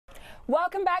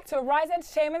Welcome back to Rise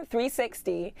Entertainment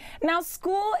 360. Now,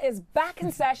 school is back in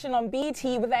session on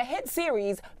BT with their hit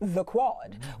series, The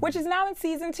Quad, which is now in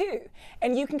season 2.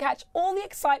 And you can catch all the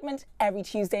excitement every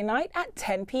Tuesday night at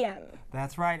 10 p.m.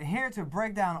 That's right. Here to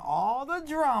break down all the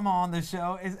drama on the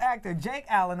show is actor Jake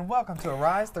Allyn. Welcome to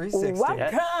Rise 360. Welcome.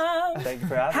 Yes. Thank you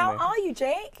for having me. How are you,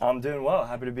 Jake? I'm doing well.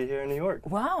 Happy to be here in New York.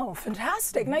 Wow,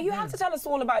 fantastic. Now, you have to tell us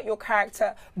all about your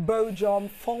character, BoJohn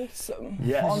Folsom,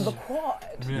 on The Quad.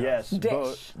 Yes.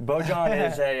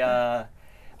 BoJohn is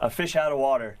a fish out of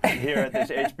water here at this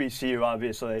HBCU,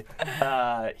 obviously.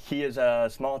 He is a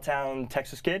small-town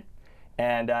Texas kid,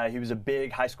 and he was a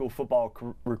big high school football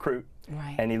recruit.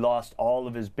 Right. And he lost all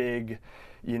of his big,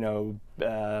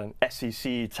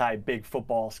 SEC-type big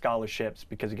football scholarships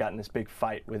because he got in this big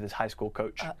fight with his high school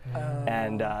coach.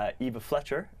 And Eva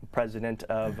Fletcher, president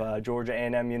of Georgia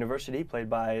A&M University, played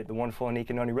by the wonderful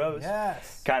Anika Noni Rose,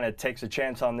 kind of takes a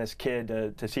chance on this kid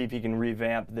to see if he can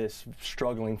revamp this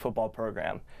struggling football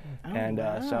program. And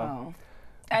so.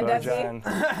 And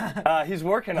BoJohn, he's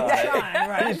working on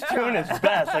it. He's doing his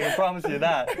best, I can promise you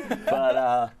that.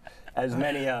 But as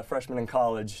many freshmen in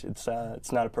college, it's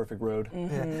not a perfect road.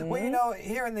 Yeah. Well, you know,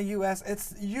 here in the U.S.,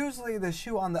 it's usually the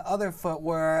shoe on the other foot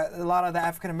where a lot of the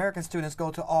African-American students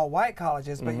go to all-white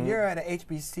colleges, but you're at a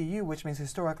HBCU, which means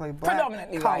historically black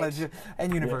college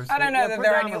and university. I don't know that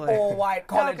there are any all-white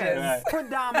colleges. Okay.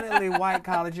 Predominantly white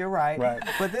college, you're right.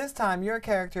 But this time, your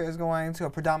character is going to a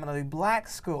predominantly black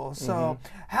school. So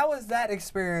how was that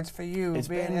experience for you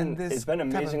being in this It's been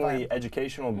amazingly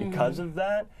educational because of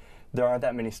that. There aren't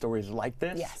that many stories like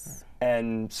this. Yes.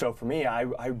 And so for me, I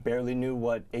barely knew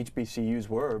what HBCUs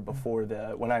were before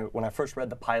when I first read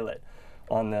the pilot.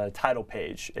 On the title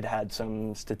page, it had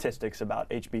some statistics about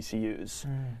HBCUs.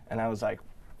 And I was like,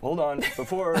 hold on,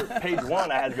 before page 1,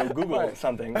 I had to go Google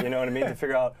something, you know what I mean, to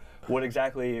figure out what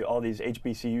exactly all these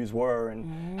HBCUs were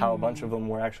and how a bunch of them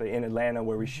were actually in Atlanta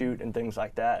where we shoot and things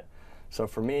like that. So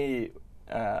for me,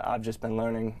 I've just been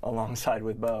learning alongside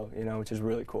with Bo, which is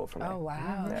really cool for me. Oh,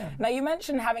 wow. Now, you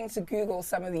mentioned having to Google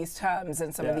some of these terms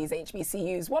and some of these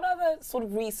HBCUs. What other sort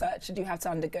of research did you have to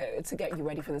undergo to get you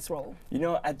ready for this role?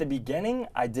 At the beginning,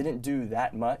 I didn't do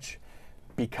that much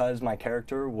because my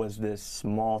character was this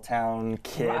small-town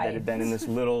kid that had been in this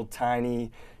little,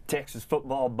 tiny Texas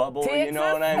football bubble, you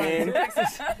know what I mean?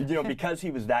 Because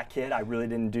he was that kid, I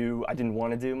didn't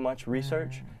want to do much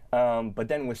research. But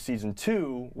then with season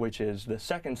 2, which is the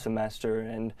second semester,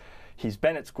 and he's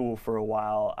been at school for a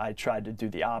while, I tried to do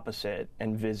the opposite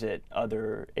and visit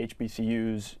other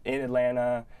HBCUs in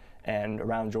Atlanta and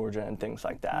around Georgia and things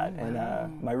like that. And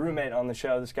my roommate on the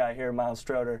show, this guy here, Miles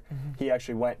Stroder, he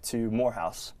actually went to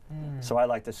Morehouse. So I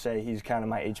like to say he's kind of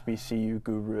my HBCU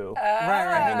guru.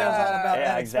 Right. He knows all about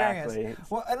that experience. Exactly.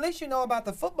 Well, at least you know about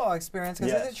the football experience,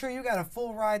 because is it true you got a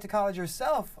full ride to college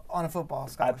yourself on a football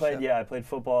scholarship? I played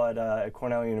football at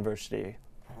Cornell University.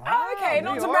 Oh, okay,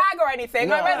 not to brag or anything.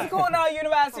 No. I went to Cornell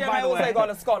University and I also got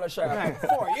a scholarship.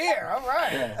 4 year, all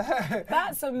right.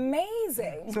 That's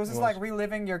amazing. So is this like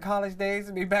reliving your college days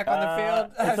and be back on the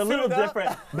field? It's a little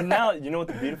different. But now, you know what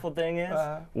the beautiful thing is?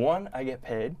 One, I get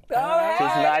paid. Oh, Which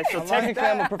is nice. So technically,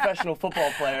 I'm a professional football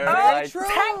player. True.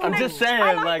 I'm just saying,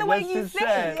 I like the way you let's just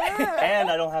say say. And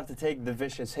I don't have to take the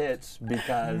vicious hits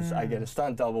because I get a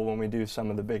stunt double when we do some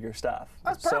of the bigger stuff.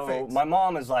 That's perfect. So my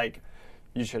mom is like,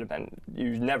 you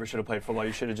never should have played football.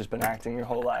 You should have just been acting your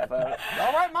whole life. All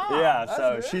right, Mom. Yeah, That's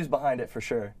so good. she's behind it for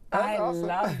sure. I awesome.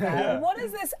 love that. What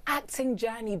has this acting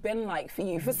journey been like for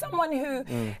you? For someone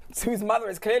whose mother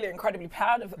is clearly incredibly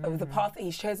proud of the path that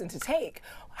he's chosen to take,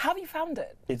 how have you found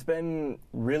it? It's been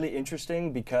really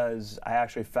interesting because I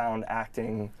actually found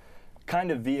acting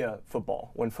kind of via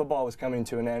football. When football was coming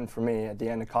to an end for me at the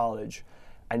end of college,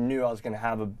 I knew I was going to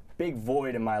have a big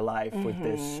void in my life with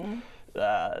this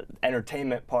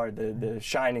entertainment part, the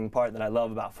shining part that I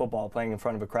love about football, playing in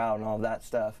front of a crowd and all of that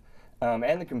stuff,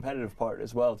 and the competitive part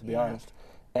as well, to be honest.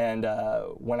 And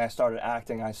when I started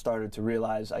acting, I started to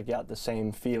realize I got the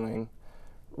same feeling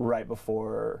right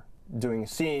before doing a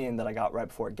scene that I got right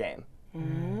before a game.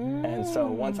 And so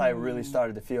once I really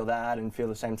started to feel that and feel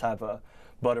the same type of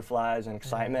butterflies and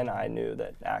excitement, I knew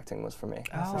that acting was for me.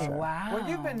 Oh, for sure. wow. Well,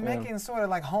 you've been making sort of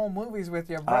like home movies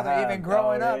with your brother, even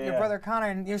growing up, your brother Connor,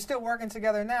 and you're still working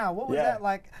together now. What was that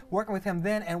like, working with him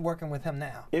then and working with him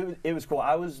now? It was cool.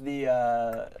 I was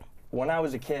when I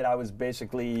was a kid, I was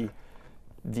basically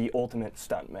the ultimate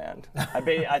stunt man.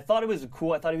 I thought it was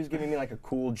cool. I thought he was giving me like a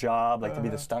cool job, like to be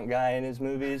the stunt guy in his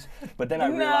movies. But then I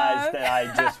realized that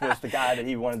I just was the guy that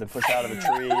he wanted to push out of a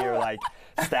tree or like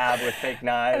stab with fake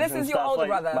knives. And this is your stuff. older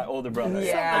brother? My older brother.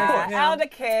 Yeah, elder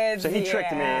kids. So he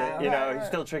tricked me. You know, he's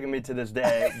still tricking me to this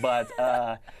day. But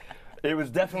It was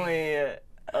definitely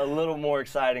a little more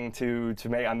exciting to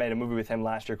make. I made a movie with him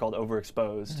last year called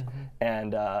Overexposed,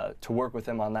 and to work with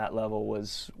him on that level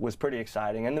was pretty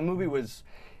exciting. And the movie was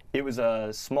a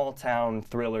small town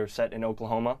thriller set in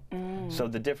Oklahoma. So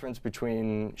the difference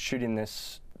between shooting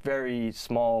this very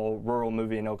small rural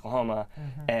movie in Oklahoma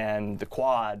and The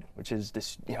Quad, which is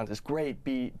this this great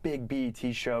big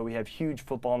BET show. We have huge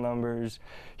football numbers,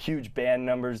 huge band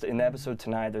numbers. In the episode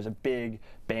tonight, there's a big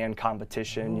band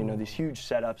competition. These huge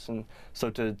setups, and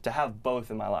so to have both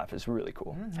in my life is really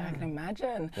cool. I can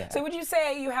imagine. Yeah. So would you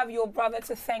say you have your brother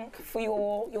to thank for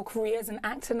your career as an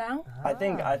actor now? I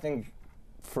think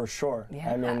for sure.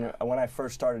 Yeah. I mean, when I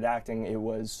first started acting, it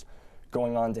was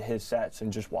going on to his sets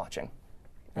and just watching.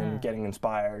 And getting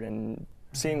inspired and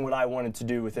seeing what I wanted to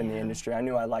do within the industry. I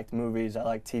knew I liked movies, I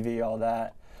liked TV, all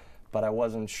that, but I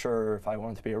wasn't sure if I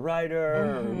wanted to be a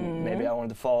writer or maybe I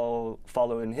wanted to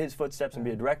follow in his footsteps and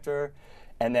be a director.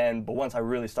 But once I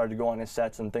really started to go on his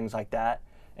sets and things like that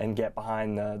and get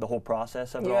behind the whole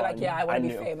process of it You all. were like, yeah, I want to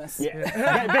be famous.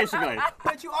 Yeah, basically.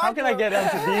 But you are How can I get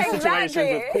into these situations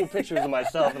Exactly. with cool pictures of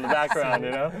myself in the background,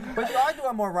 But you are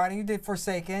doing more writing. You did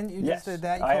Forsaken. You Yes, just did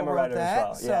that. You I am a co-wrote writer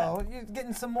as that. well, So you're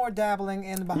getting some more dabbling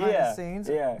in behind the scenes.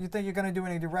 Yeah. You think you're going to do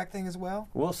any directing as well?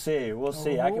 We'll see. We'll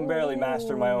see. I can barely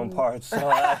master my own parts, so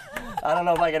I don't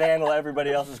know if I can handle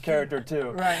everybody else's character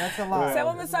too. Right, that's a lot. So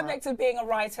on the subject of being a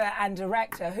writer and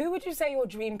director, who would you say your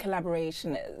dream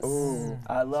collaboration is? Ooh,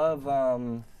 I love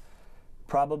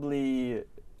probably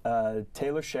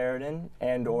Taylor Sheridan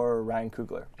and or Ryan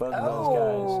Coogler. Both of those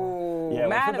guys. Yeah,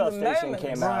 man when of the Fruitvale Station moment.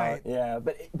 came Right. out. Yeah,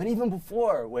 but even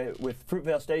before with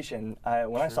Fruitvale Station,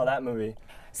 when I saw that movie.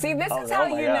 See, this Oh, is how oh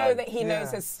my you know God. that he knows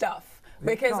Yeah. his stuff.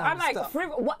 Because knows I'm his like, stuff.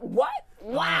 What?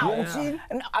 Wow. You haven't seen?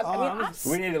 No, I mean,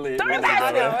 We need to leave. Don't we need to embarrass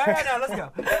go me. there. All right, now let's go.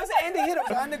 It was an indie hit. It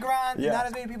was underground. Yeah. Not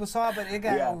as many people saw it, but it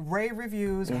got Yeah. rave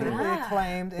reviews, critically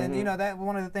acclaimed, and that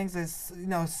one of the things is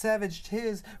savaged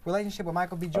his relationship with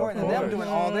Michael B. Jordan and them course. doing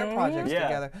all their projects Yeah.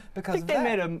 together I because think of they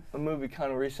that. made a movie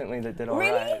kind of recently that did all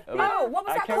Really? right. Oh, what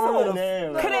was I that can't called? remember the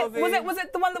name. Could it, movie. was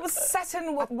it the one that was set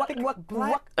in what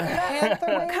Black Panther,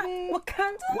 maybe?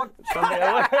 Wakanda?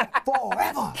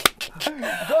 Forever.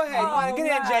 Go ahead. Oh, Get in,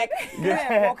 man. Jake.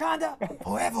 Get in. Wakanda.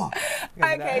 Forever.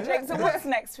 Okay, Jake, so what's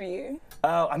next for you?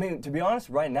 I mean, to be honest,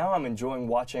 right now I'm enjoying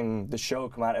watching the show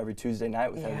come out every Tuesday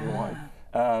night with everyone.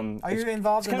 Are you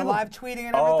involved in the kind of a- live tweeting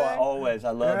and Oh, everything? always.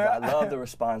 I love the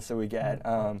response that we get,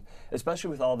 especially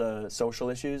with all the social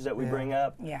issues that we bring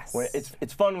up. Yes.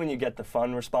 It's fun when you get the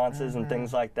fun responses and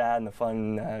things like that, and the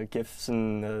fun gifs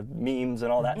and the memes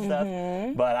and all that stuff.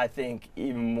 But I think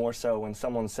even more so when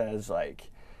someone says like,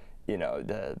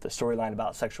 the storyline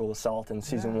about sexual assault in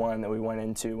season 1 that we went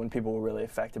into, when people were really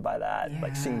affected by that,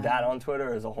 like seeing that on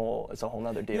Twitter is a whole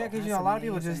nother deal. Yeah, because a lot of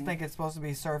people just think it's supposed to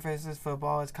be surface, it's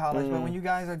football, it's college, but when you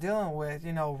guys are dealing with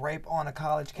rape on a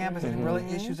college campus and really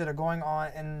issues that are going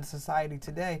on in society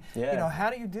today, how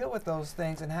do you deal with those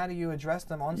things and how do you address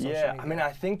them on social media? I mean,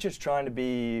 I think just trying to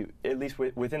be, at least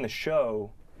within the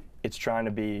show, it's trying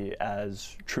to be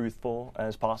as truthful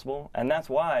as possible, and that's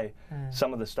why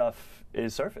some of the stuff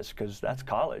is surface, because that's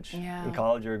college. Yeah. In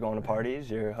college, you're going to parties,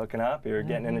 you're hooking up, you're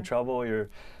getting into trouble, you're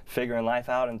figuring life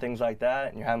out and things like that,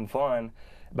 and you're having fun.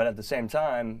 But at the same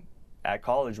time, at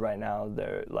college right now,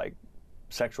 they're like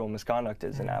sexual misconduct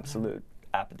is an absolute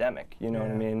epidemic. You know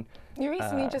what I mean? You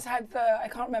recently just had I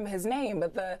can't remember his name,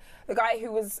 but the guy who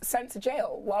was sent to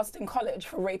jail whilst in college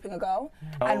for raping a girl.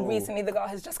 And recently the girl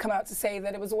has just come out to say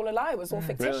that it was all a lie, it was all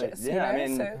fictitious. Really? Yeah, I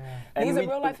mean, so and these are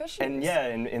real life issues.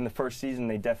 And in the first season,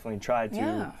 they definitely tried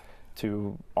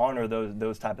to honor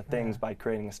those type of things by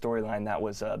creating a storyline that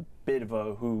was a bit of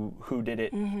a who did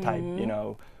it type,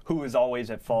 who is always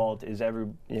at fault, is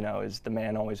the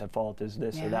man always at fault, is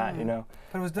this or that,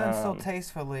 But it was done so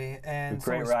tastefully and so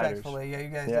great respectfully. writers. Yeah, you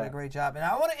guys did a great job. And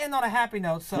I want to end on a happy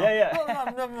note, so Yeah.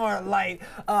 a little more light.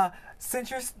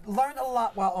 Since you learned a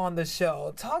lot while on the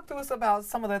show, talk to us about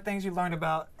some of the things you learned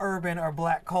about urban or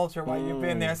black culture while you've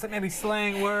been there. So maybe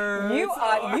slang words. You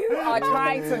are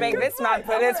trying to make this man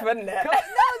put his foot in it.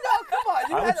 No, come on.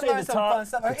 You I had would to say learn the some top- fun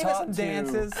stuff. Or the even some top two-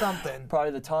 dances, something.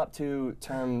 Probably the top two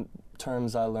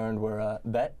terms I learned were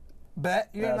bet. Bet?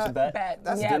 You That's a know, bet. Bet.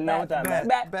 That's- Didn't know what that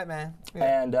meant. Bet, man.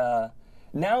 Yeah. And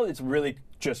now it's really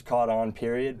just caught on,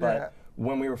 period. But Yeah.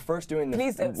 when we were first doing the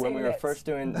Please don't say when we were bits. first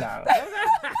doing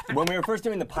when we were first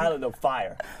doing the pilot, though,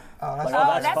 fire. Oh, that's Like,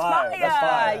 Oh, that's fire. That's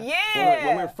fire. Yeah.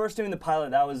 When we were first doing the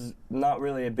pilot, that was not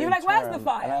really a big You were like, where's the term.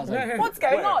 fire? And I was like, What's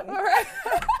going where? on?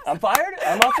 I'm fired?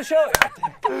 I'm off the show?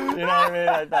 You know what I mean?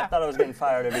 I thought I was getting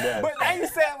fired every day. But now you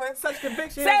say it with such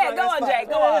conviction. Say it, go on, Jake,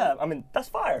 go on. Yeah, I mean, that's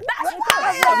fire. That's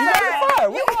fire. You guys are fire.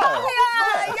 You We're fire.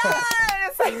 fire. Yes.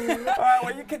 Yes. All right,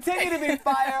 well, you continue to be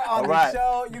fire on the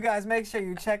show. You guys make sure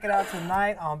you check it out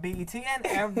tonight on BET and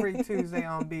every Tuesday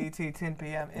on BET, 10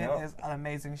 p.m. It is an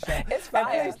amazing show. It's fire.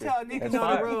 And please tell Nika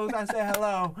know the rules. I say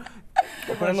hello.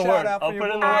 I'll put in the word. I'll put in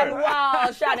the word. And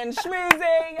while Shannon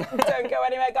schmoozing, don't go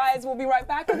anywhere, guys. We'll be right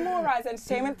back with more Rise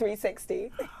Entertainment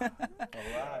 360. All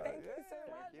right.